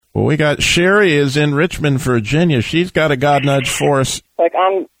Well, we got Sheri is in Richmond, Virginia. She's got a God nudge for us. Like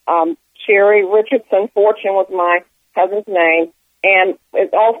I'm Sheri Richardson. Fortune was my husband's name, and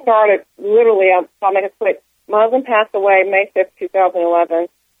it all started literally. I'll make it quick. My husband passed away May 5th, 2011.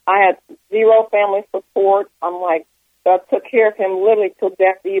 I had zero family support. So I took care of him literally till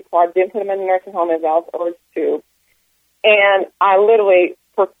death do you part. Didn't put him in the nursing home as I was urged to. And I literally,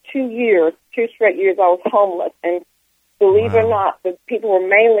 for 2 straight years, I was homeless. And believe it or not, the people were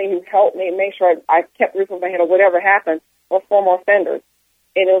mainly who helped me make sure I kept roof over my head or whatever happened were former offenders.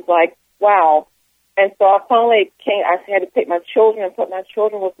 And it was like, wow. And so I finally I had to take my children and put my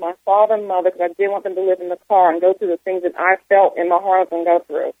children with my father and mother because I didn't want them to live in the car and go through the things that I felt in my heart I was going to go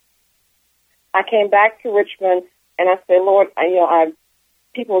through. I came back to Richmond and I said, Lord,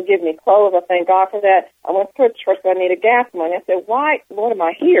 people will give me clothes. I thank God for that. I went to a church that I needed gas money. I said, why, Lord, am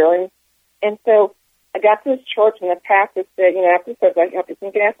I here? And so I got to this church and the pastor said, after the service, I help you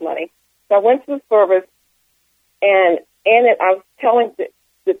some gas money. So I went to the service and in it I was telling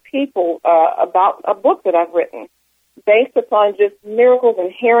the people about a book that I've written based upon just miracles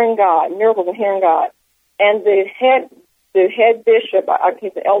and hearing God. And the head bishop,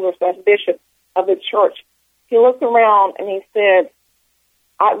 he's the elder/bishop of the church, he looked around and he said,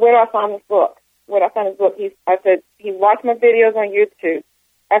 where do I find this book? I said, he watched my videos on YouTube.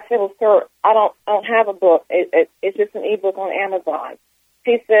 I said, well, sir, I don't have a book. It's just an ebook on Amazon.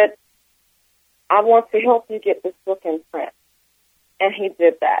 He said, I want to help you get this book in print. And he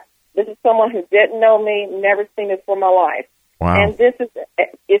did that. This is someone who didn't know me, never seen this before in my life. Wow. And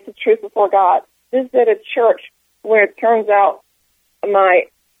it's the truth before God. This is at a church where it turns out my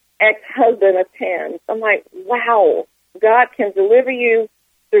ex-husband attends. I'm like, wow, God can deliver you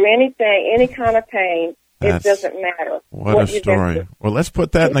through anything, any kind of pain. It doesn't matter. What a story. Well, let's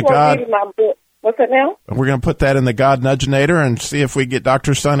put that in the God. What's that now? We're going to put that in the God Nudgenator and see if we get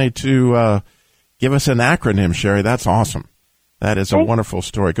Dr. Sonny to give us an acronym, Sheri. That's awesome. That is a wonderful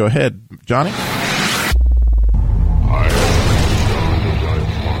story. Go ahead, Johnny.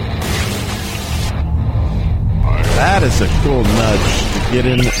 That is a cool nudge to get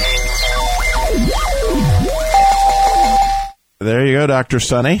in. There you go, Dr.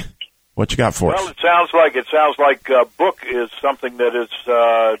 Sonny. What you got for us? Well, it sounds like book is something that has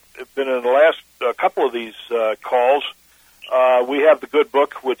been in the last couple of these calls. We have the good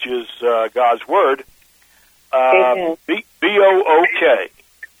book, which is God's Word. B-O-O-K.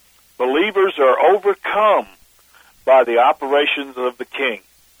 Believers are overcome by the operations of the King.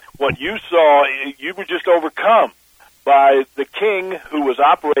 What you saw, you were just overcome by the King who was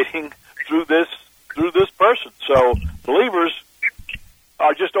operating through this person. So believers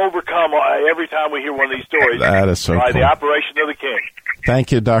are just overcome every time we hear one of these stories. That is so by cool. the operation of the King.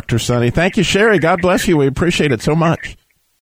 Thank you, Dr. Sonny. Thank you, Sheri. God bless you. We appreciate it so much.